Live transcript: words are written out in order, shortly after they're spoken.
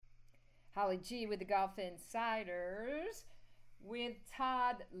Holly G with the Golf Insiders with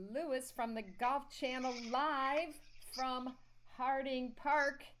Todd Lewis from the Golf Channel live from Harding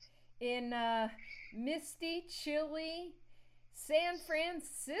Park in misty, chilly San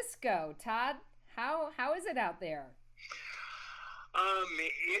Francisco. Todd, how is it out there?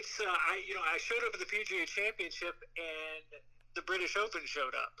 It's I showed up at the PGA Championship and the British Open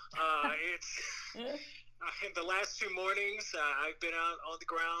showed up. It's in the last 2 mornings I've been out on the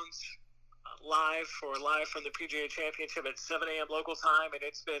grounds live from the PGA Championship at 7 a.m. local time, and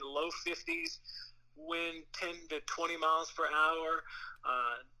it's been low 50s, wind 10 to 20 miles per hour.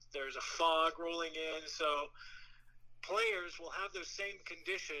 There's a fog rolling in, so players will have those same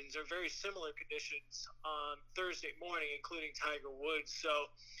conditions or very similar conditions on Thursday morning, including Tiger Woods. So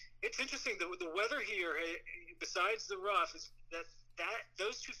it's interesting. The weather here, besides the rough, is that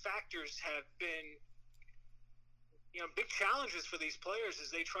those two factors have been big challenges for these players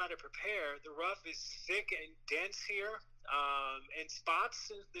as they try to prepare. The rough is thick and dense here, and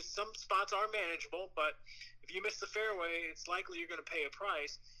some spots are manageable, but if you miss the fairway, it's likely you're going to pay a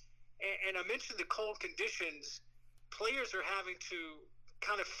price. And I mentioned the cold conditions. Players are having to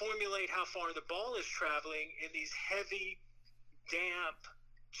kind of formulate how far the ball is traveling in these heavy, damp,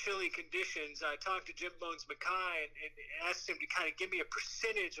 chilly conditions. I talked to Jim Bones Mackay and asked him to kind of give me a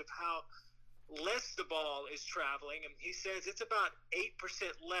percentage of how less the ball is traveling, and he says it's about 8%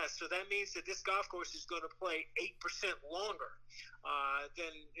 less. So that means that this golf course is going to play 8% longer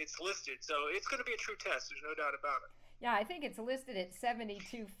than it's listed. So it's going to be a true test. There's no doubt about it. Yeah, I think it's listed at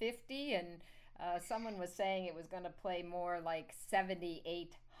 7250, and someone was saying it was going to play more like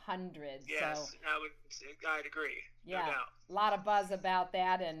 7800. Yes, so, I'd agree. Yeah, no doubt. A lot of buzz about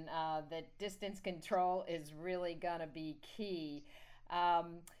that, and that distance control is really going to be key.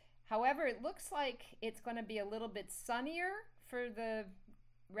 However, it looks like it's going to be a little bit sunnier for the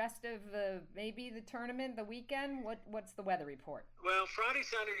rest of maybe the tournament, the weekend. What's the weather report? Well, Friday,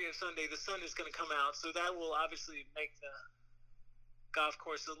 Saturday, and Sunday, the sun is going to come out, so that will obviously make the golf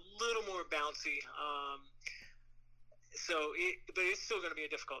course a little more bouncy. But it's still going to be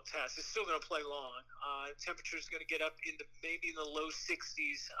a difficult test. It's still going to play long. Temperature is going to get up maybe in the low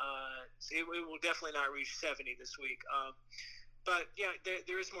 60s. It will definitely not reach 70 this week. But yeah,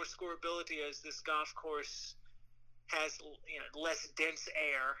 there is more scoreability as this golf course has less dense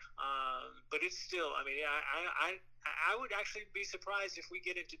air. But it's still, I would actually be surprised if we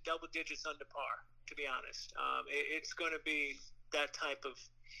get into double digits under par, to be honest. It's going to be that type of,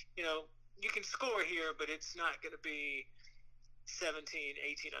 you can score here, but it's not going to be 17,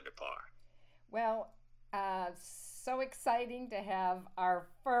 18 under par. Well, so exciting to have our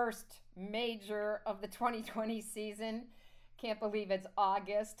first major of the 2020 season. Can't believe it's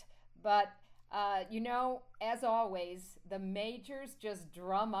August, but as always, the majors just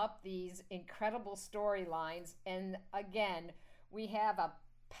drum up these incredible storylines, and again, we have a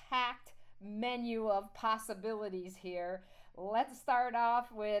packed menu of possibilities here. Let's start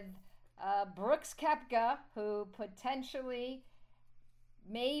off with Brooks Koepka, who potentially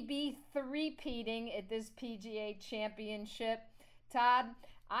may be three-peating at this PGA Championship. Todd,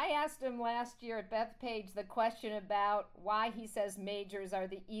 I asked him last year at Bethpage the question about why he says majors are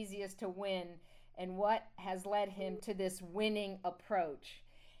the easiest to win and what has led him to this winning approach.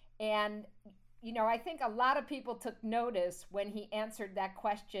 And, I think a lot of people took notice when he answered that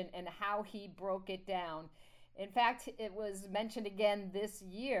question and how he broke it down. In fact, it was mentioned again this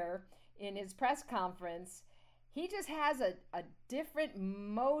year in his press conference. He just has a different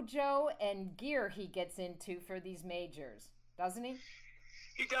mojo and gear he gets into for these majors, doesn't he?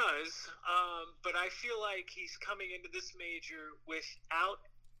 He does, but I feel like he's coming into this major without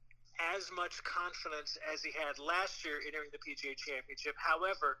as much confidence as he had last year entering the PGA Championship.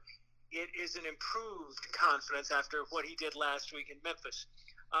 However, it is an improved confidence after what he did last week in Memphis.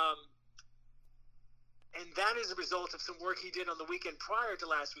 And that is a result of some work he did on the weekend prior to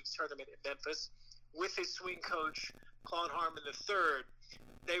last week's tournament in Memphis with his swing coach, Claude Harmon III.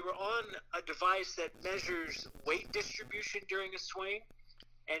 They were on a device that measures weight distribution during a swing.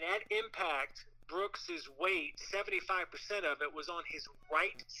 And at impact, Brooks's weight, 75% of it was on his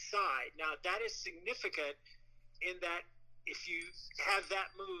right side. Now, that is significant in that if you have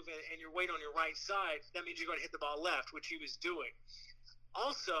that move and your weight on your right side, that means you're going to hit the ball left, which he was doing.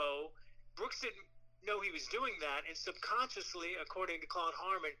 Also, Brooks didn't know he was doing that, and subconsciously, according to Claude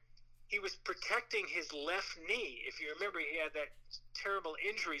Harmon, he was protecting his left knee. If you remember, he had that terrible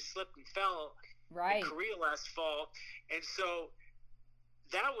injury, slipped and fell in Korea last fall. And so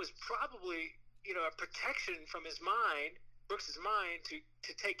that was probably, a protection from his mind, Brooks's mind,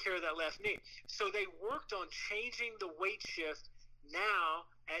 to take care of that left knee. So they worked on changing the weight shift now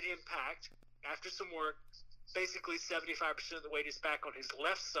at impact after some work. Basically 75% of the weight is back on his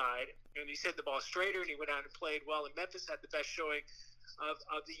left side, and he set the ball straighter, and he went out and played well in Memphis, had the best showing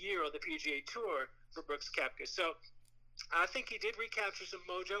of the year on the PGA Tour for Brooks Koepka. So I think he did recapture some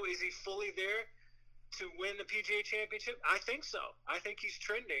mojo. Is he fully there to win the PGA Championship? I think so. I think he's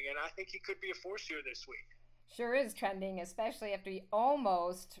trending, and I think he could be a force here this week. Sure is trending, especially after he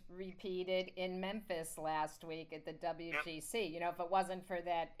almost repeated in Memphis last week at the WGC. Yep. You know, if it wasn't for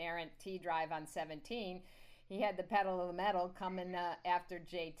that errant tee drive on 17, he had the pedal to the metal coming after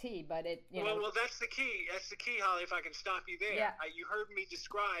JT, but it, you know. Well, that's the key. That's the key, Holly, if I can stop you there. Yeah. You heard me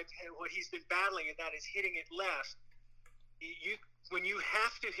describe what he's been battling, and that is hitting it left. When you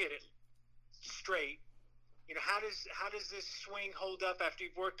have to hit it straight, you know, how does this swing hold up after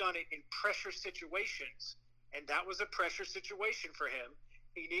you've worked on it in pressure situations? And that was a pressure situation for him.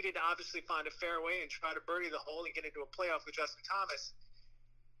 He needed to obviously find a fairway and try to birdie the hole and get into a playoff with Justin Thomas.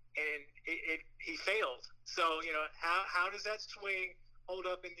 And he failed. So, you know, how does that swing hold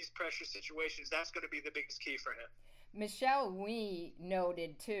up in these pressure situations? That's going to be the biggest key for him. Michelle Wie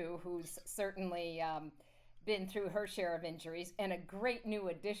noted, too, who's certainly been through her share of injuries, and a great new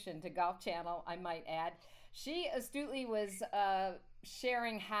addition to Golf Channel, I might add. She astutely was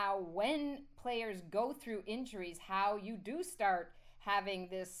sharing how when players go through injuries, how you do start having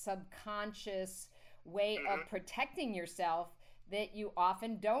this subconscious way of protecting yourself that you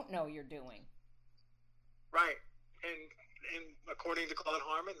often don't know you're doing. Right. And according to Claude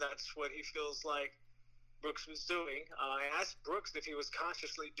Harmon, that's what he feels like Brooks was doing. I asked Brooks if he was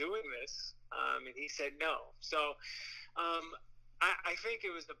consciously doing this, and he said no. So I think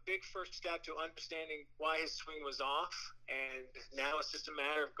it was a big first step to understanding why his swing was off, and now it's just a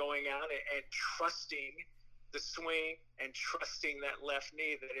matter of going out and trusting the swing and trusting that left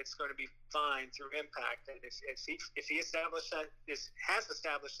knee that it's going to be fine through impact. And if he has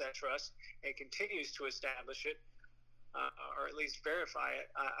established that trust and continues to establish it, or at least verify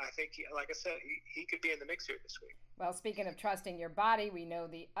it, I think, like I said, he could be in the mix here this week. Well, speaking of trusting your body, we know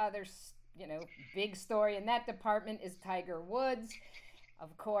the other, you know, big story in that department is Tiger Woods.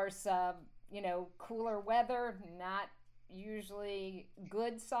 Of course, you know, cooler weather, not usually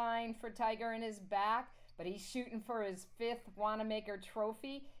good sign for Tiger in his back. But he's shooting for his 5th Wanamaker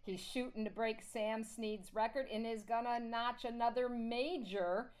trophy. He's shooting to break Sam Snead's record and is going to notch another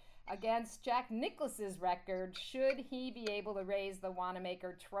major against Jack Nicklaus's record should he be able to raise the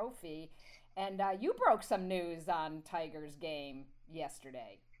Wanamaker trophy. And you broke some news on Tiger's game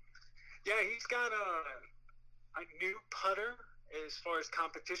yesterday. Yeah, he's got a new putter as far as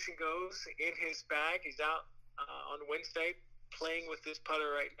competition goes in his bag. He's out on Wednesday playing with this putter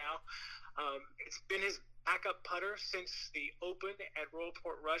right now. It's been his backup putter since the Open at Royal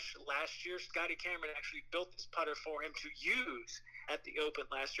Port Rush last year. Scotty Cameron actually built this putter for him to use at the Open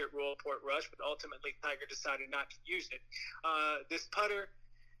last year at Royal Port Rush, but ultimately Tiger decided not to use it. This putter,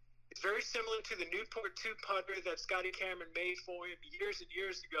 it's very similar to the Newport 2 putter that Scotty Cameron made for him years and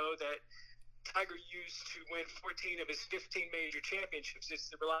years ago that Tiger used to win 14 of his 15 major championships.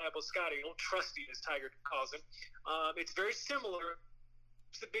 It's the reliable Scotty, old trusty as Tiger calls him. It's very similar.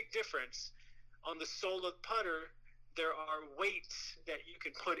 It's the big difference. On the sole of the putter, there are weights that you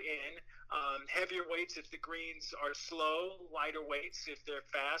can put in. Heavier weights if the greens are slow, lighter weights if they're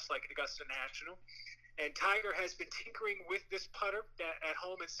fast, like Augusta National. And Tiger has been tinkering with this putter at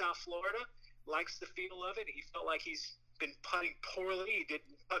home in South Florida, likes the feel of it. He felt like he's been putting poorly. He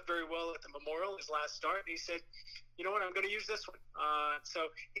didn't putt very well at the Memorial, his last start. And he said, you know what, I'm going to use this one.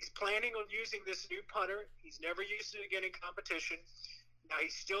 So he's planning on using this new putter. He's never used it again in competition. Now, he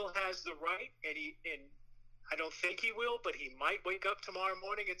still has the right, and I don't think he will, but he might wake up tomorrow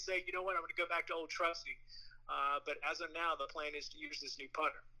morning and say, you know what, I'm going to go back to old trusty. But as of now, the plan is to use this new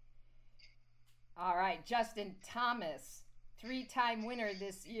putter. All right, Justin Thomas, 3-time winner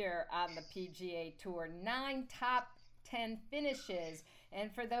this year on the PGA Tour, 9 top 10 finishes.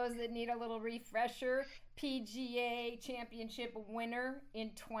 And for those that need a little refresher, PGA Championship winner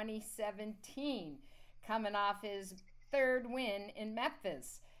in 2017, coming off his 3rd win in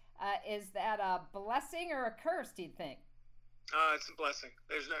Memphis. Is that a blessing or a curse, do you think? It's a blessing.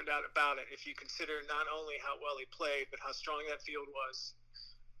 There's no doubt about it. If you consider not only how well he played, but how strong that field was.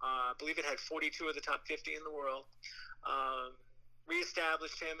 I believe it had 42 of the top 50 in the world.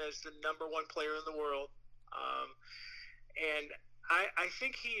 Reestablished him as the number 1 player in the world. And I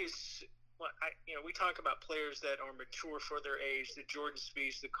think he is, we talk about players that are mature for their age, the Jordan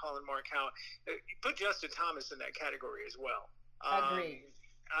Spieth, the Colin Morikawa. Put Justin Thomas in that category as well. Agreed.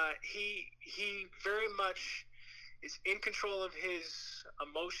 He very much is in control of his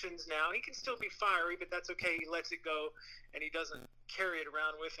emotions now. He can still be fiery, but that's okay. He lets it go, and he doesn't carry it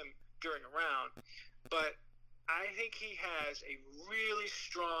around with him during a round. But I think he has a really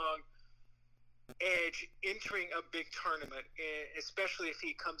strong edge entering a big tournament, especially if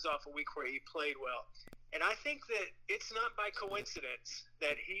he comes off a week where he played well. And I think that it's not by coincidence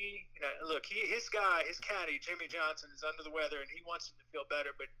that his caddy, Jimmy Johnson, is under the weather and he wants him to feel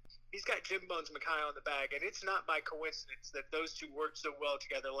better, but he's got Jim Bones Mackay on the bag, and it's not by coincidence that those two worked so well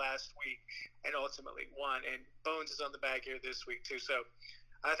together last week and ultimately won. And Bones is on the bag here this week too. So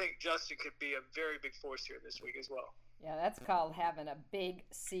I think Justin could be a very big force here this week as well. Yeah, that's called having a big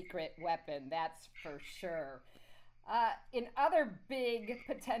secret weapon. That's for sure. In other big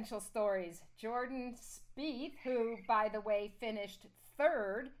potential stories, Jordan Spieth, who, by the way, finished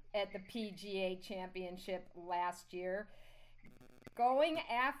third at the PGA Championship last year, going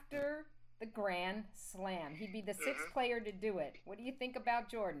after the Grand Slam. He'd be the sixth player to do it. What do you think about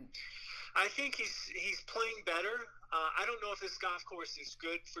Jordan? I think he's playing better. I don't know if this golf course is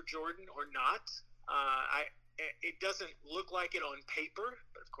good for Jordan or not. It doesn't look like it on paper,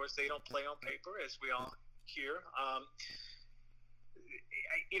 but of course they don't play on paper, as we all hear.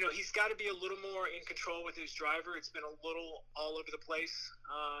 He's got to be a little more in control with his driver. It's been a little all over the place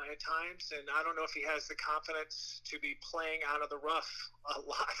at times, and I don't know if he has the confidence to be playing out of the rough a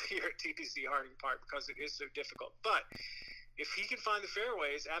lot here at TPC Harding Park because it is so difficult. But if he can find the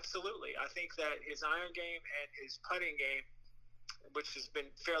fairways, absolutely. I think that his iron game and his putting game, which has been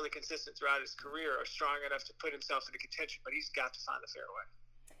fairly consistent throughout his career, are strong enough to put himself into contention, but he's got to find the fairway.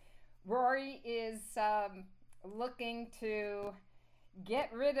 Rory is looking to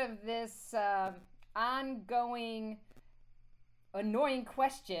get rid of this ongoing annoying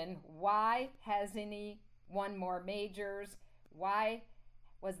question: why hasn't he won more majors? Why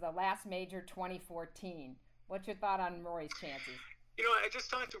was the last major 2014? What's your thought on Rory's chances? I just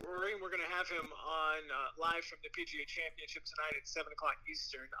talked to Rory, and we're going to have him on live from the PGA Championship tonight at 7 o'clock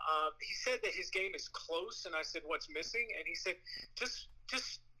Eastern. He said that his game is close, and I said, what's missing? And he said, just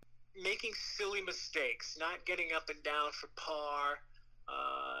making silly mistakes, not getting up and down for par,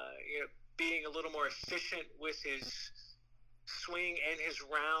 being a little more efficient with his swing and his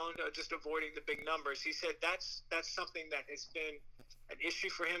round, just avoiding the big numbers. He said that's something that has been an issue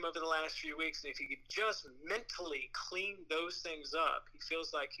for him over the last few weeks, and if he could just mentally clean those things up, he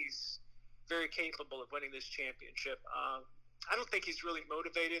feels like he's very capable of winning this championship. I don't think he's really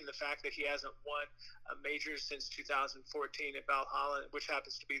motivated in the fact that he hasn't won a major since 2014 at Valhalla, which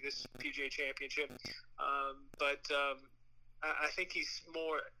happens to be this PGA Championship. But I think he's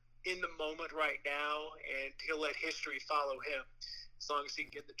more in the moment right now, and he'll let history follow him as long as he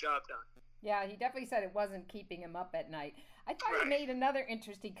can get the job done. Yeah, he definitely said it wasn't keeping him up at night. I thought he made another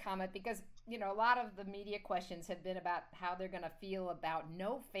interesting comment because, a lot of the media questions have been about how they're going to feel about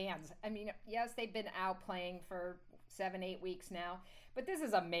no fans. I mean, yes, they've been out playing for 7-8 weeks now, but this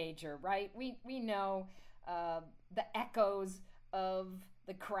is a major, right? We know the echoes of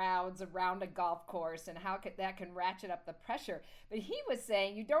the crowds around a golf course and how that can ratchet up the pressure. But he was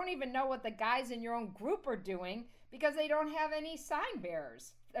saying you don't even know what the guys in your own group are doing because they don't have any sign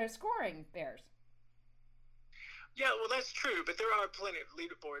bearers or scoring bears. Yeah, well, that's true, but there are plenty of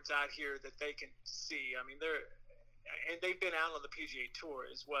leaderboards out here that they can see. I mean, they've been out on the PGA Tour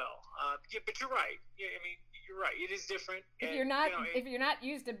as well. But you're right. Yeah, I mean, you're right. It is different. If you're not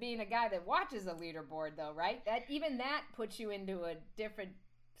used to being a guy that watches a leaderboard, though, right? That puts you into a different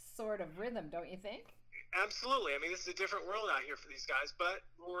sort of rhythm, don't you think? Absolutely. I mean, this is a different world out here for these guys. But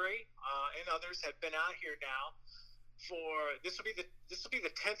Rory and others have been out here now for this will be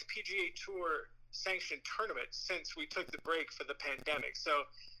the 10th PGA Tour sanctioned tournament since we took the break for the pandemic. So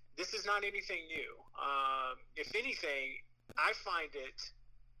this is not anything new. If anything, I find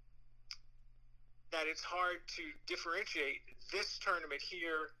that it's hard to differentiate this tournament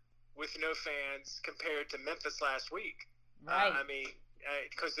here with no fans compared to Memphis last week. Right.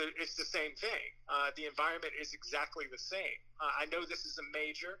 Because it's the same thing. The environment is exactly the same. I know this is a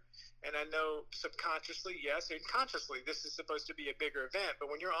major, and I know subconsciously, yes, and consciously, this is supposed to be a bigger event.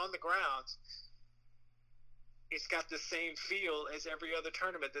 But when you're on the grounds, it's got the same feel as every other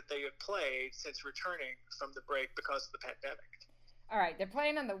tournament that they have played since returning from the break because of the pandemic. All right, they're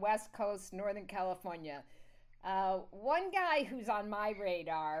playing on the West Coast, Northern California. One guy who's on my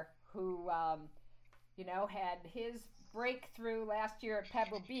radar who, had his breakthrough last year at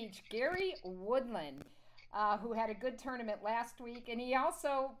Pebble Beach, Gary Woodland, who had a good tournament last week, and he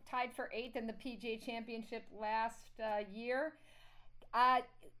also tied for 8th in the PGA Championship last year.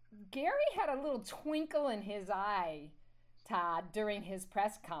 Gary had a little twinkle in his eye, Todd, during his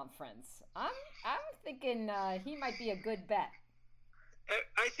press conference. I'm thinking he might be a good bet.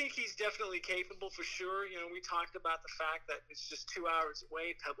 I think he's definitely capable for sure. You know, we talked about the fact that it's just 2 hours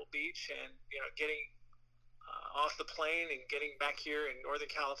away, Pebble Beach, and getting off the plane and getting back here in Northern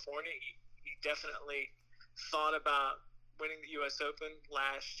California, he definitely thought about winning the U.S. Open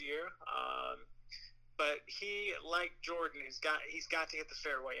last year. But he, like Jordan, he's got to hit the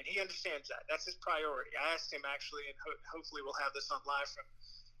fairway, and he understands that. That's his priority. I asked him actually, and hopefully we'll have this on live from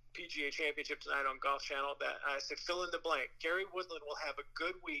PGA Championship tonight on Golf Channel, that I said, fill in the blank. Gary Woodland will have a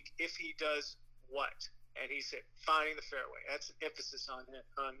good week if he does what? And he said, finding the fairway. That's an emphasis on him,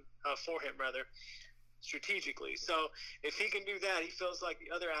 for him rather, strategically. So if he can do that, he feels like the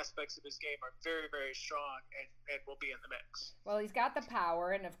other aspects of his game are very, very strong and will be in the mix. Well, he's got the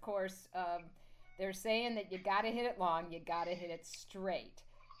power, and of course, they're saying that you got to hit it long, you got to hit it straight.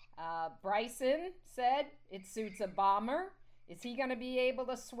 Bryson said it suits a bomber. Is he going to be able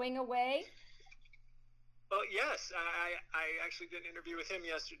to swing away? Well, yes. I actually did an interview with him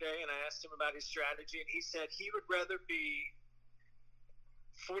yesterday, and I asked him about his strategy, and he said he would rather be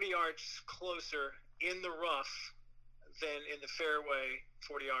 40 yards closer in the rough than in the fairway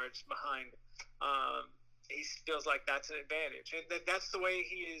 40 yards behind. He feels like that's an advantage. And that's the way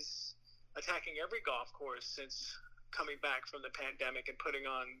he is attacking every golf course since coming back from the pandemic and putting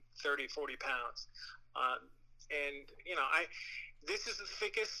on 30, 40 pounds. And, this is the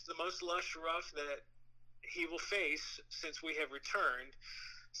thickest, the most lush rough that he will face since we have returned.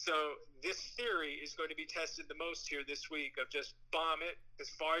 So this theory is going to be tested the most here this week, of just bomb it as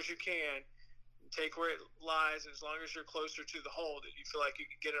far as you can, take where it lies, as long as you're closer to the hole that you feel like you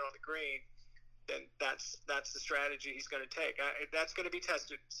can get it on the green, then that's the strategy he's going to take. That's going to be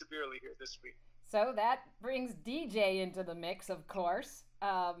tested severely here this week. So that brings DJ into the mix, of course.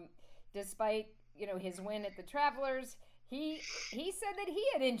 Despite his win at the Travelers, he said that he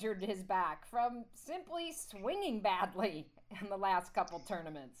had injured his back from simply swinging badly in the last couple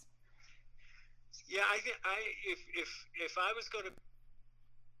tournaments. Yeah, I think if I was going to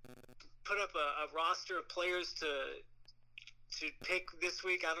put up a roster of players to pick this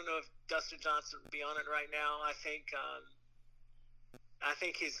week, I don't know if Dustin Johnson would be on it right now. I think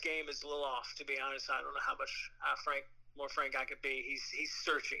his game is a little off, to be honest. I don't know how much more frank I could be. He's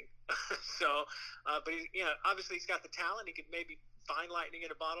searching. So, but obviously he's got the talent. He could maybe find lightning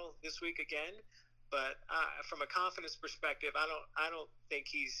in a bottle this week again. But from a confidence perspective, I don't think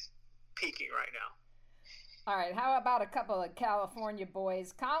he's peaking right now. All right, how about a couple of California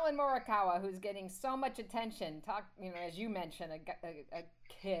boys? Colin Morikawa, who's getting so much attention. As you mentioned, a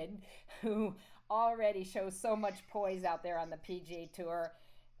kid who already shows so much poise out there on the PGA Tour,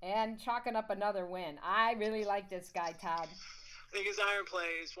 and chalking up another win. I really like this guy, Todd. I think his iron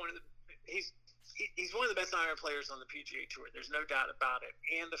play is he's one of the best iron players on the PGA Tour. There's no doubt about it.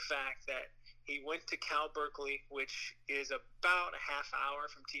 And the fact that he went to Cal Berkeley, which is about a half hour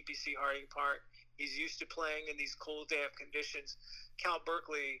from TPC Harding Park. He's used to playing in these cool, damp conditions. Cal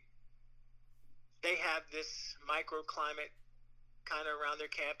Berkeley, they have this microclimate kind of around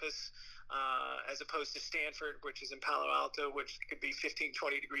their campus, as opposed to Stanford, which is in Palo Alto, which could be 15,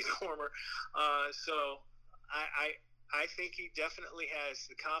 20 degrees warmer. So I think he definitely has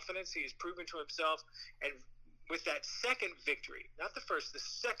the confidence. He has proven to himself. And with that second victory, not the first, the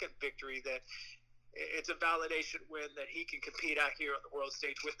second victory, that it's a validation win that he can compete out here on the world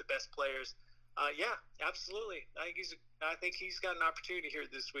stage with the best players. Yeah, absolutely. I think he's got an opportunity here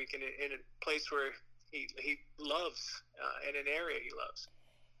this week in a place where he loves, in an area he loves.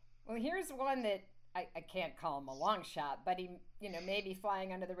 Well, here's one that I can't call him a long shot, but he, may be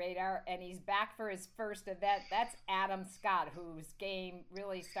flying under the radar, and he's back for his first event. That's Adam Scott, whose game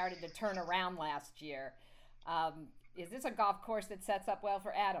really started to turn around last year. Is this a golf course that sets up well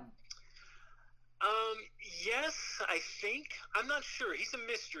for Adam? Yes, I think. I'm not sure. He's a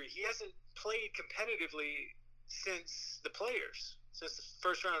mystery. He hasn't played competitively since the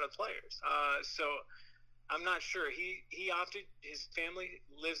first round of the Players. So I'm not sure. He opted, his family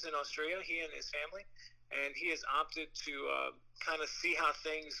lives in Australia, he and his family, and he has opted to kind of see how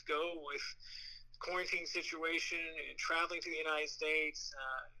things go with quarantine situation and traveling to the United States.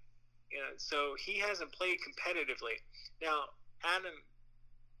 So he hasn't played competitively. Now, Adam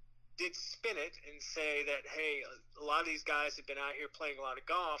did spin it and say that, hey, a lot of these guys have been out here playing a lot of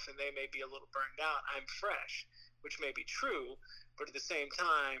golf and they may be a little burned out. I'm fresh, which may be true, but at the same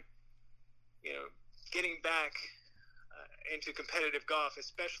time, getting back into competitive golf,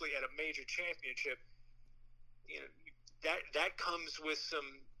 especially at a major championship, that comes with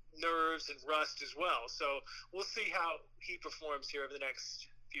some nerves and rust as well. So we'll see how he performs here over the next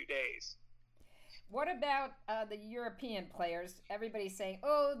few days. What about the European players? Everybody's saying,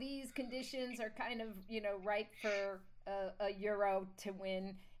 oh, these conditions are kind of, ripe for a Euro to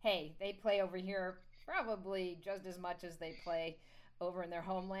win. Hey, they play over here probably just as much as they play over in their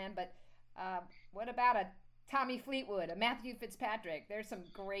homeland. But what about a Tommy Fleetwood, a Matthew Fitzpatrick? There's some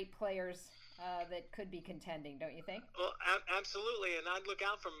great players that could be contending, don't you think? Well, absolutely, and I'd look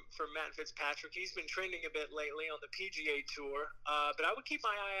out for Matt Fitzpatrick. He's been trending a bit lately on the PGA Tour, but I would keep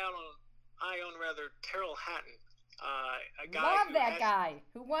my eye on Terrell Hatton. A guy Love that guy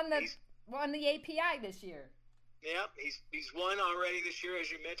who won the API this year. Yeah, he's won already this year, as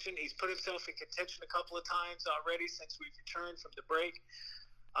you mentioned. He's put himself in contention a couple of times already since we've returned from the break.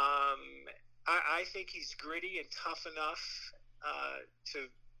 I think he's gritty and tough enough to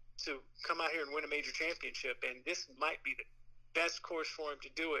come out here and win a major championship, and this might be the best course for him to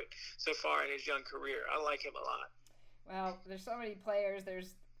do it so far in his young career. I like him a lot. Well, there's so many players.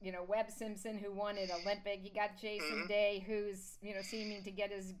 There's Webb Simpson, who won at Olympic. You got Jason Day, who's seeming to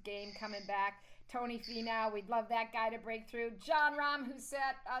get his game coming back. Tony Finau, we'd love that guy to break through. John Rahm, who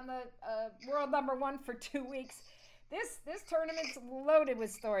sat on the world number 1 for 2 weeks. This tournament's loaded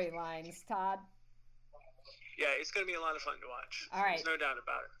with storylines, Todd. Yeah, it's going to be a lot of fun to watch. All right, there's no doubt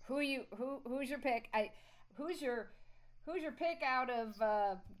about it. Who's your pick? Who's your pick out of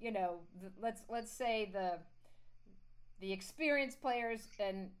let's say the experienced players,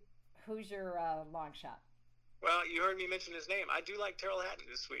 and who's your long shot? Well, you heard me mention his name. I do like Terrell Hatton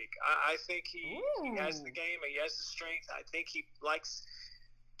this week. I think he has the game. He has the strength. I think he likes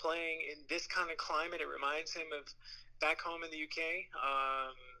playing in this kind of climate. It reminds him of back home in the UK.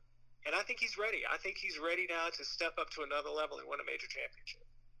 And I think he's ready. I think he's ready now to step up to another level and win a major championship.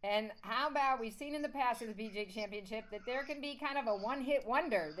 And how about, we've seen in the past with the PGA Championship that there can be kind of a one-hit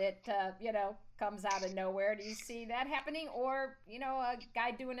wonder that, comes out of nowhere. Do you see that happening? Or, a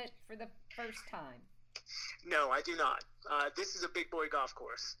guy doing it for the first time? No, I do not. This is a big boy golf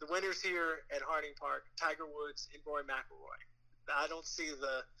course. The winners here at Harding Park, Tiger Woods and Rory McIlroy. I don't see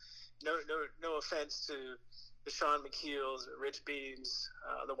no offense to the Sean McKeels, the Rich Beams,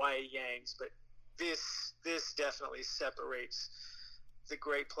 the Y.A. Yangs, but this definitely separates the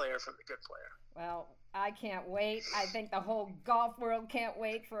great player from the good player. Well, I can't wait. I think the whole golf world can't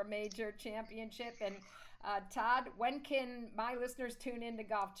wait for a major championship. And Todd, when can my listeners tune in to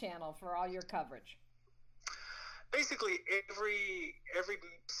Golf Channel for all your coverage? Basically, every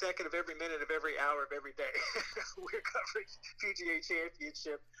second of every minute of every hour of every day, we're covering PGA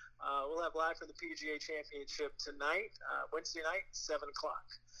Championship. We'll have live from the PGA Championship tonight, Wednesday night, 7 o'clock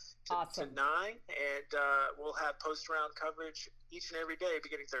awesome. to 9, and we'll have post-round coverage each and every day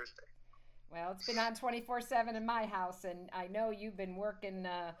beginning Thursday. Well, it's been on 24/7 in my house, and I know you've been working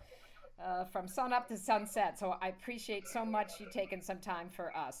from sun up to sunset, so I appreciate so much you taking some time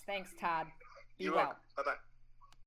for us. Thanks, Todd. Be well. Bye-bye.